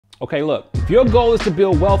Okay, look, if your goal is to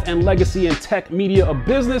build wealth and legacy in tech, media, or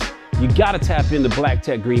business, you gotta tap into Black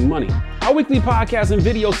Tech Green Money. Our weekly podcast and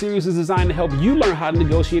video series is designed to help you learn how to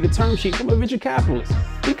negotiate a term sheet from a venture capitalist.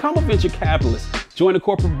 Become a venture capitalist, join a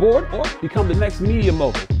corporate board, or become the next media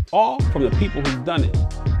mogul, all from the people who've done it.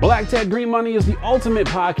 Black Tech Green Money is the ultimate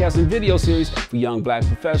podcast and video series for young Black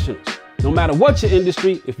professionals. No matter what your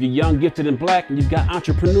industry, if you're young, gifted, and Black, and you've got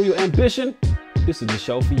entrepreneurial ambition, this is the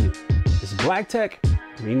show for you. It's Black Tech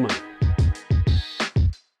Green Money.